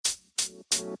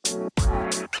Hey,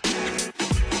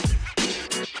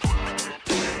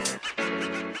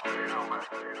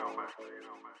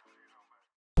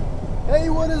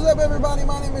 what is up, everybody?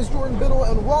 My name is Jordan Biddle,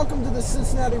 and welcome to the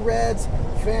Cincinnati Reds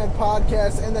fan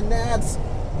podcast. And the Nats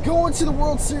going to the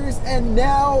World Series, and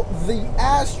now the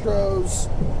Astros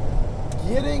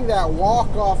getting that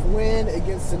walk-off win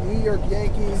against the New York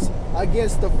Yankees,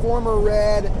 against the former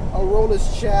Red,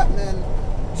 Aroldis Chapman,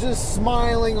 just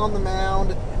smiling on the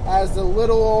mound as the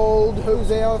little old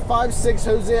 5'6"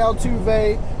 Jose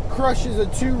Altuve crushes a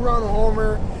 2-run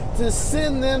homer to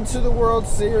send them to the World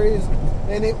Series.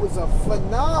 And it was a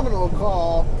phenomenal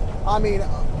call. I mean,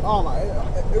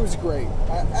 it was great.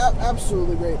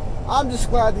 Absolutely great. I'm just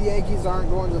glad the Yankees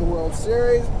aren't going to the World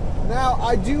Series. Now,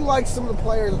 I do like some of the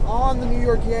players on the New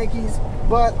York Yankees,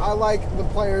 but I like the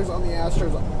players on the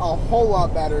Astros a whole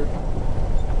lot better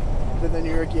than the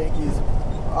New York Yankees.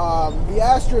 The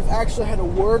Astros actually had to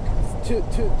work to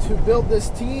build this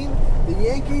team. The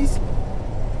Yankees,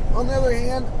 on the other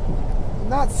hand,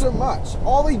 not so much.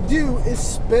 All they do is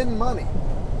spend money.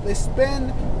 They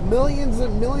spend millions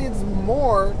and millions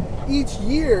more each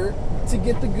year to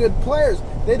get the good players.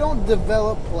 They don't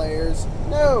develop players.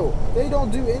 No, they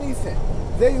don't do anything.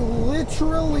 They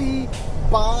literally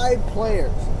buy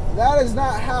players. That is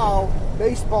not how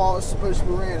baseball is supposed to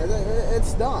be ran.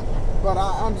 It's dumb. But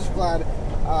I'm just glad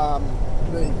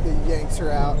the Yanks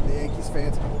are out, the Yankees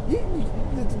fans.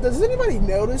 Does anybody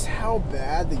notice how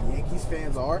bad the Yankees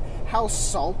fans are? How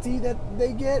salty that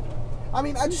they get? I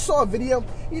mean, I just saw a video.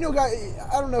 You know, guys,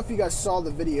 I don't know if you guys saw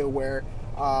the video where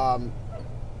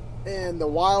in the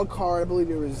wild card, I believe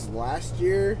it was last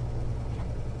year.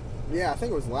 Yeah, I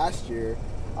think it was last year.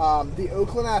 The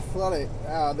Oakland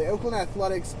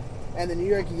Athletics and the New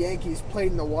York Yankees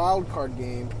played in the wild card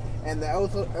game, and the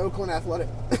Oakland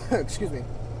Athletics, excuse me,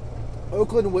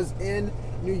 Oakland was in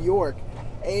New York,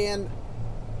 and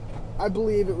I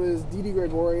believe it was Didi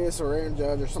Gregorius or Aaron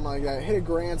Judge or something like that hit a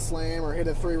grand slam or hit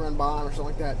a 3-run bomb or something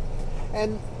like that,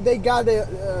 and they got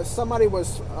somebody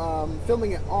was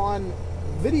filming it on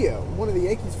video, one of the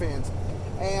Yankees fans,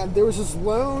 and there was this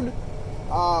lone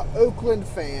Oakland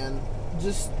fan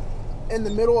just in the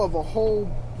middle of a whole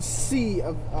sea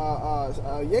of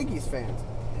Yankees fans,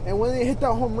 and when they hit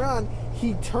that home run,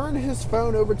 he turned his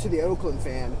phone over to the Oakland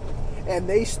fan, and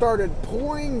they started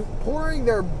pouring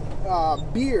their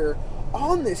beer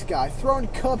on this guy, throwing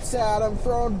cups at him,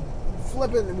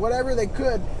 flipping whatever they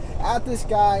could at this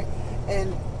guy.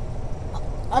 And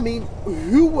I mean,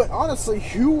 who would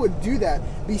do that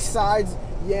besides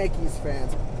Yankees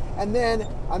fans? And then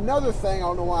another thing, I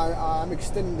don't know why I'm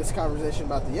extending this conversation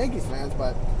about the Yankees fans,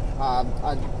 but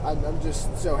I'm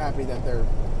just so happy that they're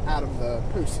out of the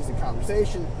postseason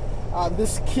conversation.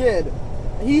 This kid,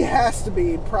 he has to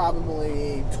be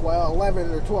probably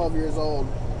 11 or 12 years old.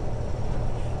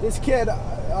 This kid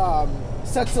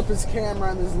sets up his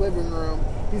camera in his living room.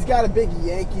 He's got a big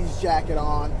Yankees jacket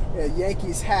on, a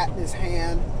Yankees hat in his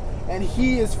hand, and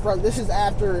this is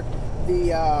after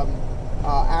the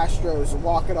Astros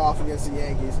walk it off against the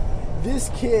Yankees. This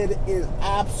kid is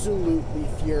absolutely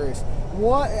furious.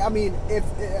 If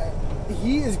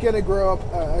he is going to grow up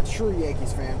a true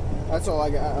Yankees fan, that's all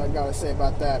I got to say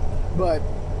about that. But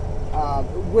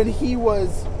when he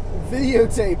was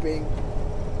videotaping,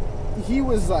 he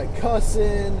was like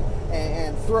cussing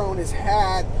and throwing his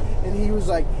hat, and he was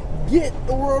like, "Get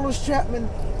Aroldis Chapman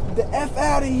the F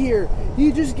out of here.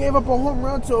 He just gave up a home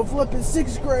run to a flipping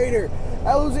 6th grader.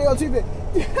 Jose Altuve."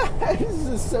 This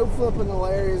is so flipping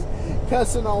hilarious,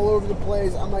 cussing all over the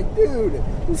place. I'm like, dude,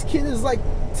 this kid is like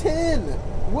 10.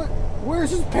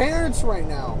 Where's his parents right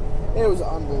now? It was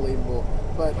unbelievable.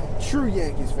 But true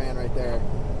Yankees fan right there.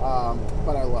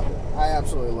 But I love it. I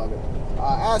absolutely love it.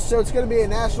 So it's going to be a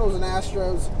Nationals and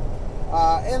Astros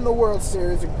in the World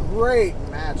Series. A great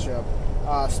matchup,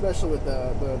 especially with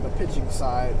the pitching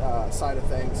side of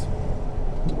things.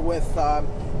 With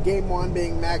Game 1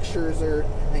 being Max Scherzer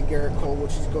and Garrett Cole,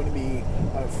 which is going to be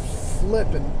a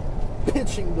flippin'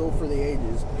 pitching duel for the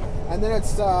ages. And then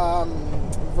it's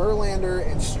Verlander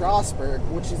and Strasburg,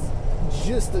 which is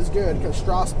just as good, because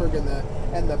Strasburg in the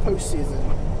postseason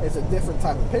is a different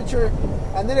type of pitcher.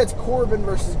 And then it's Corbin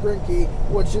versus Greinke,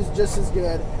 which is just as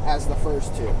good as the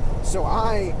first two. So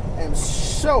I am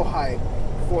so hyped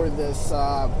for this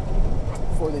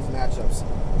for these matchups.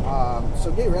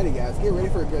 So get ready, guys. Get ready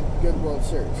for a good World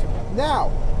Series.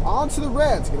 Now, on to the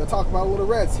Reds. Going to talk about a little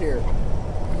Reds here.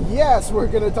 Yes, we're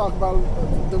going to talk about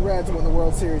the Reds when the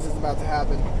World Series is about to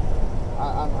happen.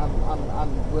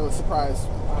 I'm really surprised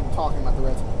I'm talking about the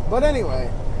Reds. But anyway,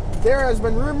 there has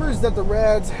been rumors that the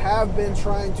Reds have been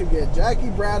trying to get Jackie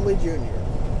Bradley Jr.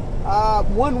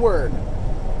 One word.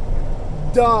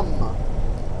 dumb,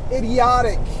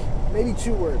 idiotic, maybe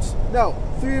 2 words. No,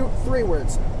 three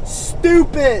words.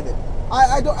 Stupid.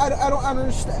 I don't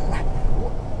understand.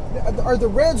 Are the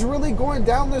Reds really going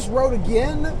down this road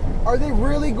again? Are they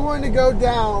really going to go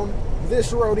down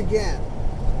this road again?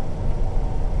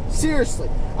 Seriously,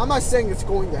 I'm not saying it's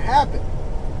going to happen,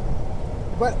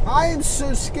 but I am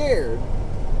so scared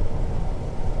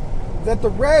that the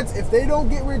Reds, if they don't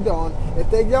get Rendon,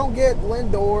 if they don't get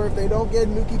Lindor, if they don't get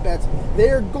Mookie Betts, they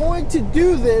are going to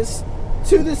do this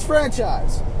to this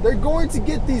franchise. They're going to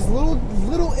get these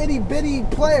little itty bitty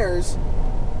players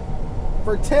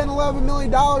for $10, $11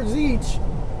 million each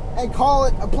and call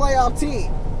it a playoff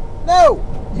team. No,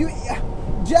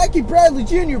 Jackie Bradley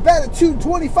Jr. batted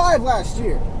 .225 last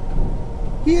year.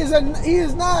 He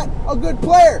is not a good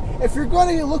player. If you're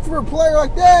going to look for a player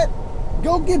like that,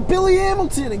 go get Billy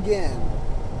Hamilton again.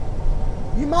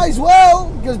 You might as well,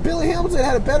 because Billy Hamilton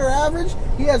had a better average.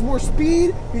 He has more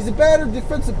speed. He's a better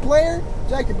defensive player.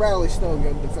 Jackie Bradley's still a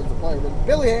good defensive player, but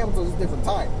Billy Hamilton's a different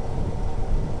type.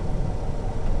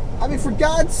 I mean, for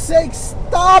God's sake,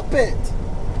 stop it.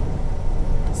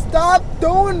 Stop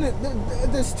doing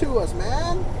this to us,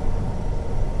 man.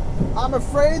 I'm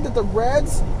afraid that the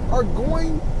Reds are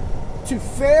going to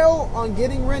fail on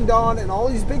getting Rendon and all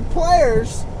these big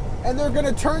players, and they're going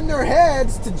to turn their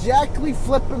heads to Jackie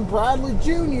Flippin' Bradley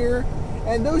Jr.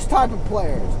 and those type of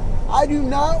players. I do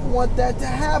not want that to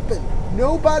happen.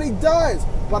 Nobody does,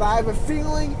 but I have a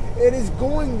feeling it is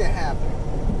going to happen.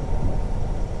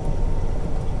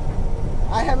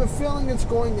 I have a feeling it's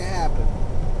going to happen.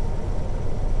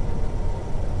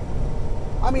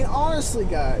 I mean, honestly,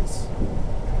 guys,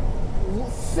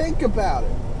 think about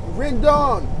it.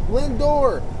 Rendon,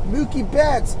 Lindor, Mookie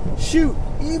Betts, shoot,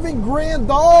 even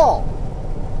Grandal.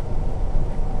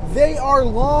 They are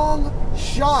long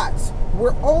shots.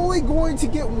 We're only going to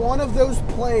get one of those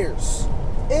players.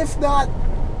 If not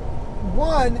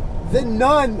one, then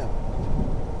none.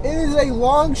 It is a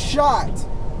long shot.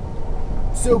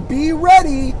 So be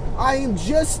ready. I am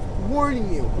just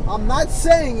warning you. I'm not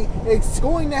saying it's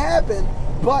going to happen,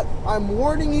 but I'm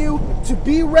warning you to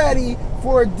be ready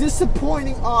for a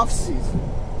disappointing offseason.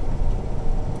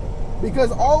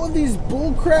 Because all of these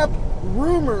bullcrap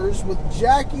rumors with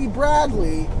Jackie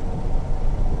Bradley,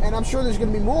 and I'm sure there's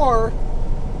going to be more,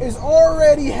 is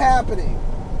already happening.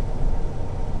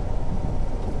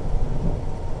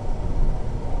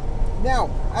 Now,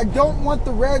 I don't want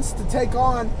the Reds to take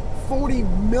on $40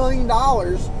 million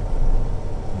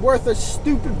worth of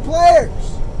stupid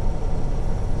players.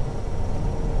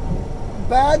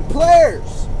 Bad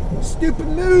players. Stupid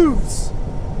moves.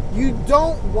 You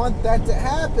don't want that to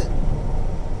happen.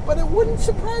 But it wouldn't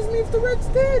surprise me if the Reds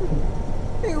did.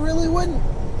 It really wouldn't.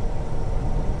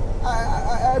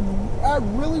 I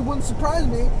really wouldn't surprise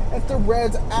me if the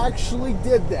Reds actually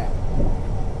did that.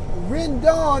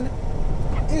 Rendon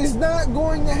is not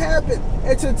going to happen.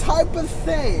 It's a type of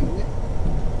thing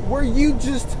where you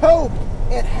just hope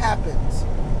it happens.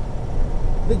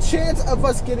 The chance of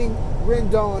us getting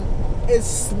Rendon is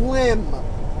slim.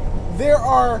 There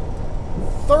are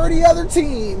 30 other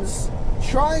teams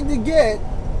trying to get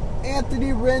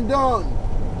Anthony Rendon.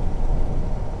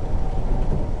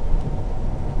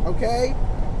 Okay?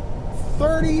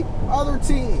 30 other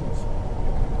teams.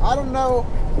 I don't know.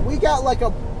 We got like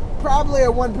probably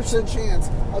a 1% chance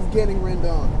of getting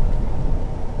Rendon.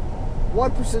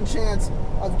 1% chance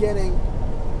of getting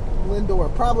Lindor.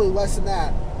 Probably less than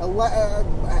that.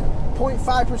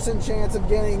 0.5% chance of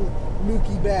getting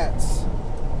Mookie Betts.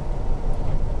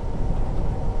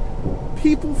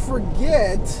 People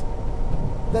forget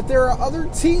that there are other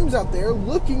teams out there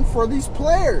looking for these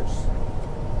players.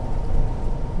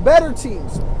 Better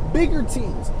teams, bigger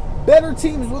teams, better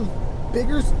teams with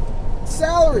bigger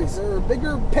salaries or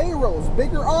bigger payrolls,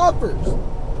 bigger offers.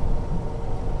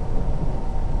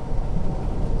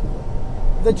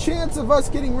 The chance of us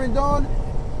getting Rendon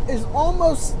is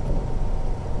almost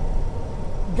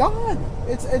gone.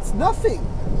 It's nothing.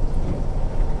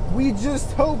 We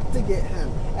just hope to get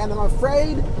him. And I'm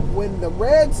afraid when the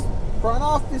Reds front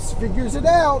office figures it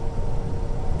out,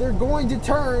 they're going to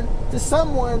turn to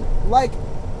someone like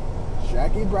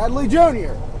Jackie Bradley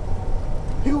Jr.,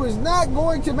 who is not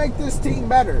going to make this team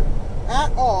better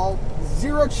at all.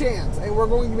 Zero chance. And we're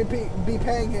going to be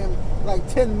paying him like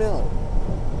 $10 million.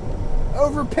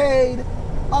 Overpaid.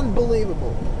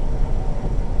 Unbelievable.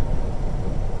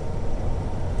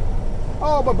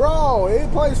 Oh, but bro, he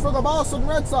plays for the Boston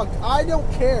Red Sox. I don't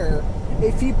care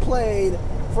if he played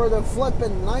for the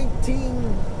flippin'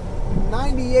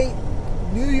 1998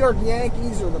 New York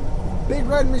Yankees or the Big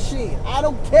Red Machine. I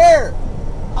don't care.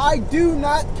 I do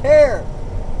not care.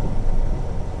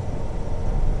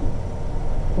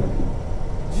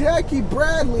 Jackie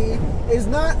Bradley is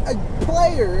not a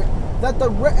player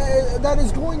that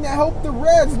is going to help the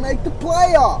Reds make the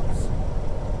playoffs.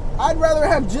 I'd rather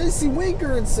have J.C.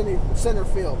 Winker in center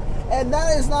field, and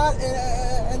that is not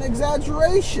an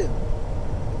exaggeration.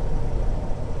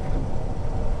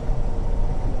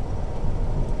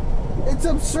 It's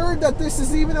absurd that this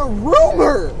is even a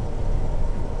rumor.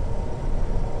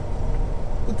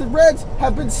 That the Reds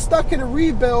have been stuck in a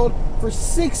rebuild for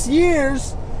 6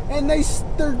 years, and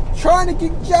they're trying to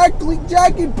get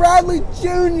Jackie Bradley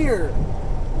Jr.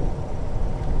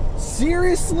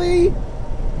 Seriously?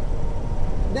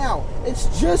 Now, it's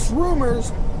just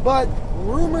rumors, but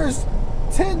rumors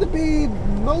tend to be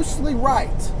mostly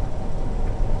right.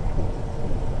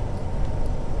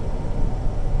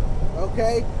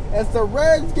 Okay? If the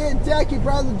Reds get Jackie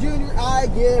Bradley Jr., I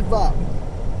give up.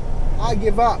 I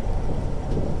give up.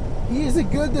 He is a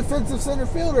good defensive center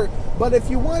fielder, but if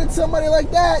you wanted somebody like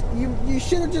that, you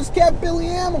should have just kept Billy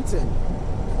Hamilton.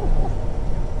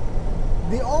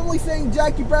 The only thing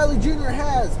Jackie Bradley Jr.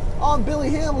 has on Billy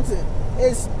Hamilton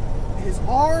is his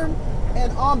arm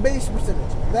and on-base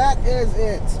percentage. That is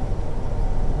it.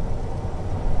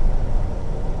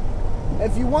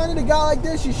 If you wanted a guy like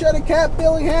this, you should have kept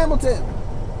Billy Hamilton.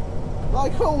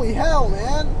 Like, holy hell,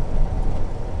 man.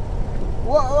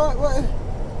 What?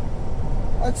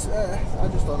 That's, I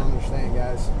just don't understand,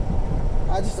 guys.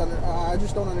 I just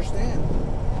don't understand.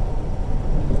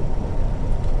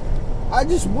 I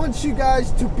just want you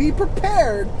guys to be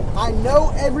prepared. I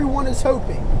know everyone is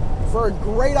hoping for a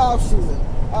great offseason.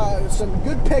 Some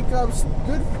good pickups,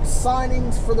 good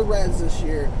signings for the Reds this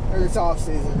year, or this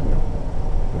offseason.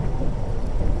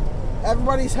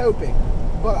 Everybody's hoping.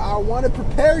 But I want to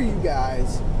prepare you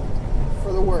guys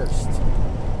for the worst.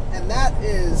 And that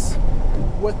is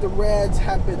what the Reds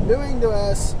have been doing to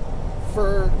us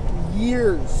for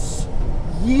years.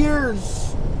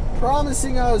 Years.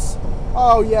 Promising us,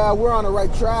 oh yeah, we're on the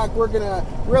right track. We're going to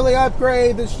really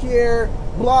upgrade this year.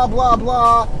 Blah, blah,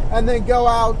 blah. And then go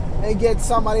out and get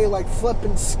somebody like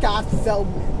flipping Scott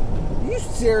Feldman. Are you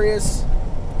serious?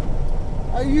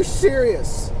 Are you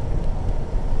serious?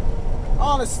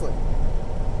 Honestly.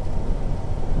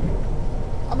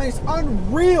 I mean, it's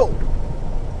unreal.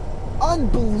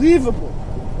 Unbelievable.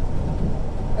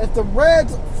 If the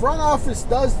Reds front office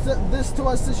does this to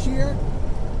us this year,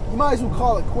 you might as well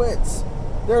call it quits.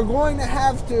 They're going to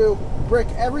have to break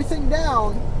everything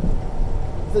down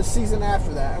the season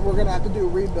after that, and we're going to have to do a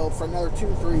rebuild for another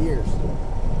 2-3 years.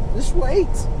 Just wait.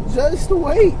 Just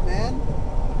wait, man.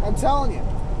 I'm telling you.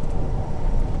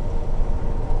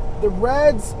 The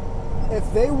Reds,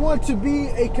 if they want to be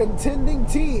a contending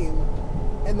team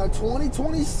in the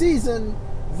 2020 season,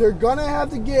 they're going to have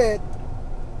to get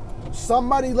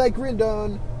somebody like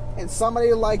Rendon and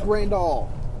somebody like Randall.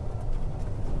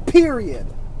 Period.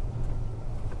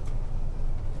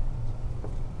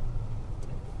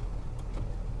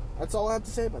 That's all I have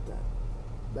to say about that.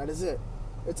 That is it.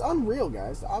 It's unreal,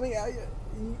 guys. I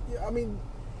mean,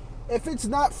 if it's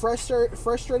not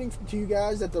frustrating to you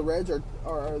guys that the Reds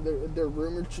they're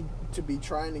rumored to be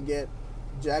trying to get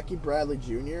Jackie Bradley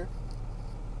Jr.,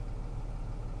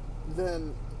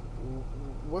 then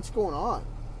what's going on?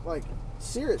 Like,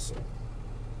 seriously.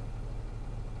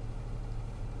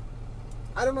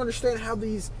 I don't understand how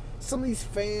some of these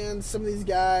fans, some of these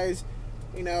guys,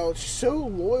 so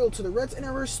loyal to the Reds, and I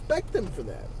respect them for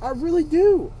that. I really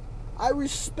do. I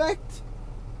respect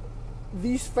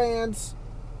these fans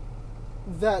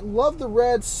that love the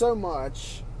Reds so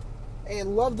much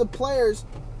and love the players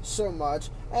so much.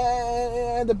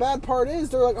 And the bad part is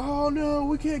they're like, oh no,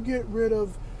 we can't get rid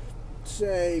of,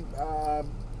 say,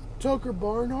 Tucker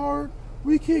Barnhart.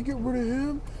 We can't get rid of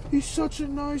him. He's such a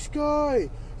nice guy.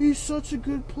 He's such a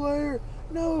good player.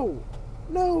 No,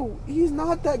 he's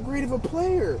not that great of a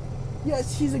player.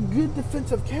 Yes, he's a good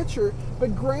defensive catcher,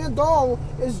 but Grandal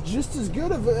is just as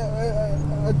good of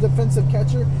a defensive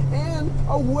catcher and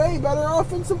a way better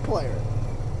offensive player.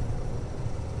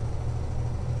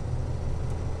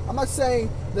 I'm not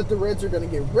saying that the Reds are going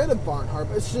to get rid of Barnhart,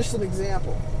 but it's just an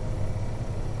example.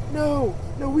 No,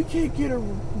 we can't get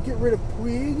rid of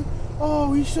Puig.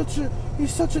 Oh, he's such a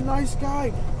nice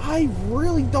guy. I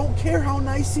really don't care how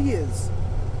nice he is.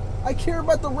 I care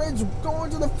about the Reds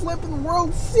going to the flipping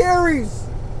World Series.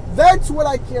 That's what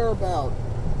I care about.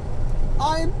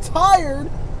 I am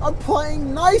tired of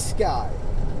playing nice guy.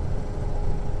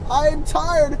 I am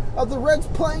tired of the Reds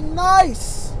playing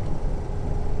nice.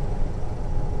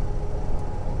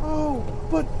 Oh,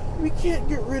 but we can't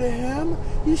get rid of him.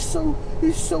 He's so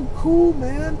cool,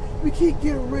 man. We can't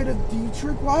get rid of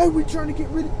Dietrich. Why are we trying to get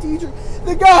rid of Dietrich?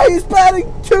 The guy is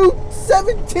batting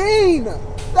 .217.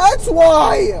 That's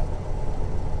why.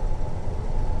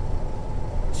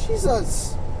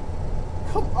 Jesus.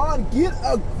 Come on, get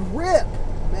a grip,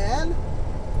 man.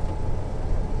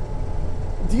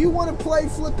 Do you want to play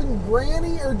flipping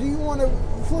granny, or do you want to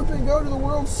flip and go to the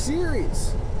World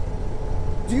Series?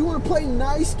 Do you want to play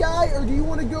nice guy, or do you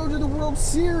want to go to the World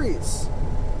Series?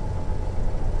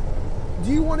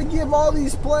 Do you want to give all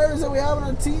these players that we have on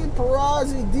our team,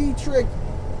 Perazi, Dietrich,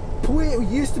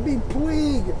 Puig, used to be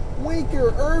Puig,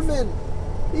 Winker, Irvin,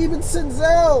 even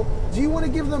Senzel, do you want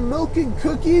to give them milk and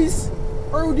cookies,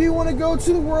 or do you want to go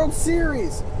to the World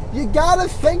Series? You got to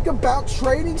think about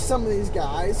trading some of these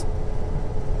guys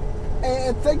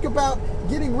and think about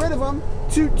getting rid of them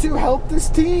to help this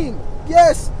team.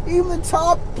 Yes, even the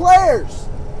top players.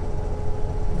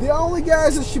 The only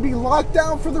guys that should be locked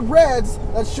down for the Reds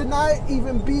that should not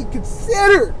even be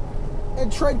considered in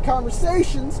trade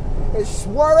conversations is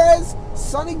Suarez,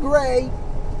 Sonny Gray,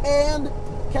 and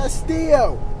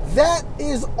Castillo. That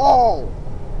is all.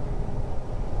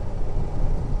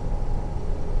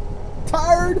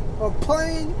 Tired of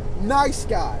playing nice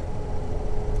guy.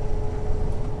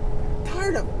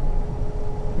 Tired of it.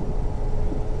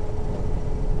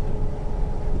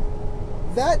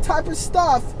 That type of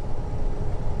stuff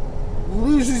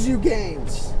loses you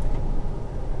games.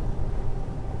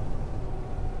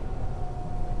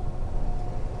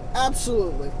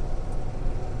 Absolutely.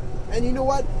 And you know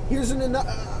what? Here's an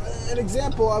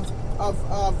example of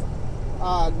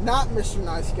not Mr.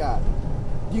 Nice Guy.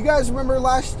 You guys remember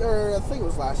I think it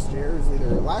was last year. It was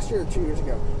either last year or 2 years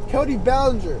ago. Cody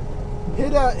Bellinger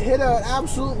hit an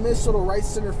absolute missile to right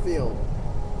center field.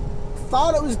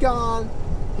 Thought it was gone.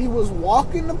 He was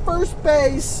walking to first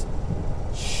base.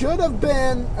 Should have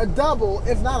been a double,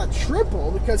 if not a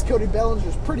triple, because Cody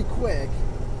Bellinger's pretty quick.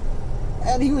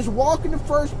 And he was walking to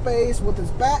first base with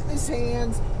his bat in his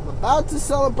hands, about to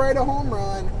celebrate a home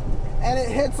run, and it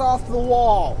hits off the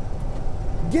wall.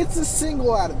 Gets a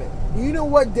single out of it. You know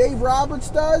what Dave Roberts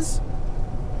does?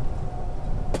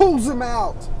 Pulls him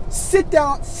out. Sit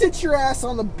down, sit your ass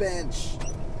on the bench.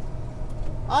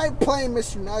 I ain't playing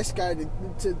Mr. Nice Guy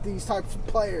to these types of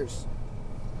players.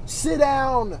 Sit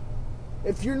down.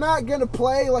 If you're not going to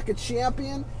play like a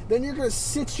champion, then you're going to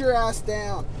sit your ass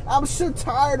down. I'm so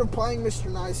tired of playing Mr.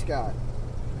 Nice Guy.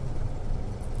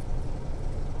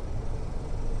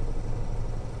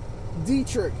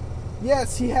 Dietrich.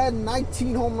 Yes, he had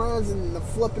 19 home runs in the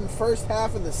flipping first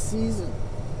half of the season.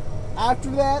 After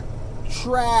that,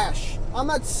 trash. I'm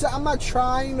not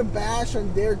trying to bash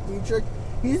on Derek Dietrich.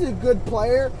 He's a good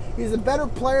player. He's a better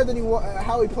player than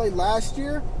how he played last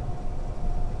year.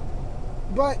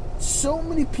 But so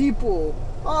many people,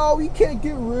 oh, we can't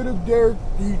get rid of Derek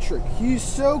Dietrich. He's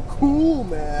so cool,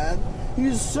 man.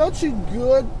 He's such a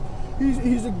good,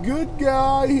 he's a good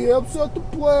guy. He helps out the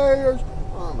players.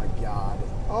 Oh my God.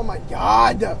 Oh my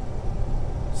God.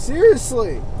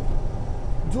 Seriously.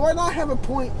 Do I not have a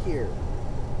point here?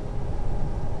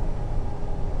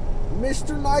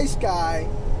 Mr. Nice Guy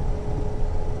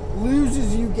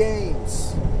loses you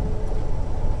games.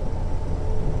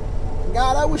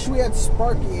 God, I wish we had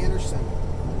Sparky Anderson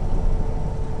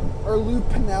or Lou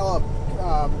Piniella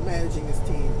managing his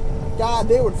team. God,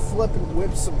 they would flip and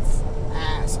whip some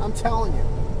ass. I'm telling you.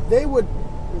 They would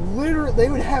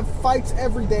have fights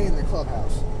every day in the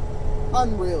clubhouse.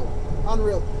 Unreal.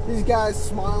 Unreal. These guys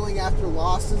smiling after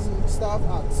losses and stuff.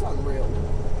 Oh, it's unreal.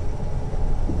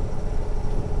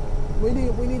 We need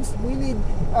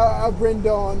a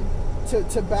Rendon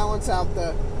to balance out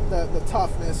the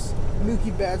toughness.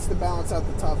 Mookie Betts to balance out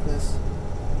the toughness.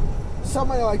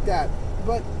 Somebody like that.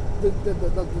 But the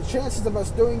chances of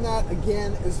us doing that,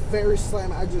 again, is very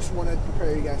slim. I just want to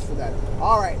prepare you guys for that.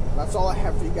 Alright, that's all I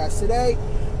have for you guys today.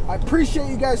 I appreciate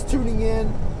you guys tuning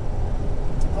in.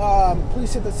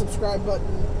 Please hit the subscribe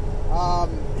button.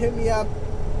 Hit me up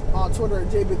on Twitter at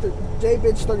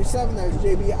JBitch37. There's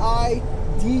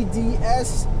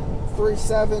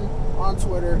JBIDDS37 on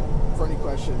Twitter for any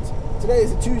questions. Today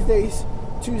is a Tuesdays.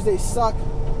 Tuesdays suck.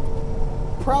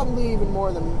 Probably even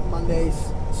more than Mondays.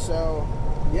 So,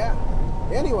 yeah.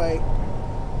 Anyway,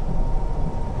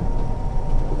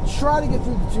 try to get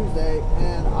through the Tuesday,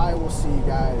 and I will see you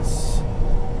guys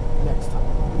next time.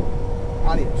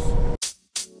 Adios.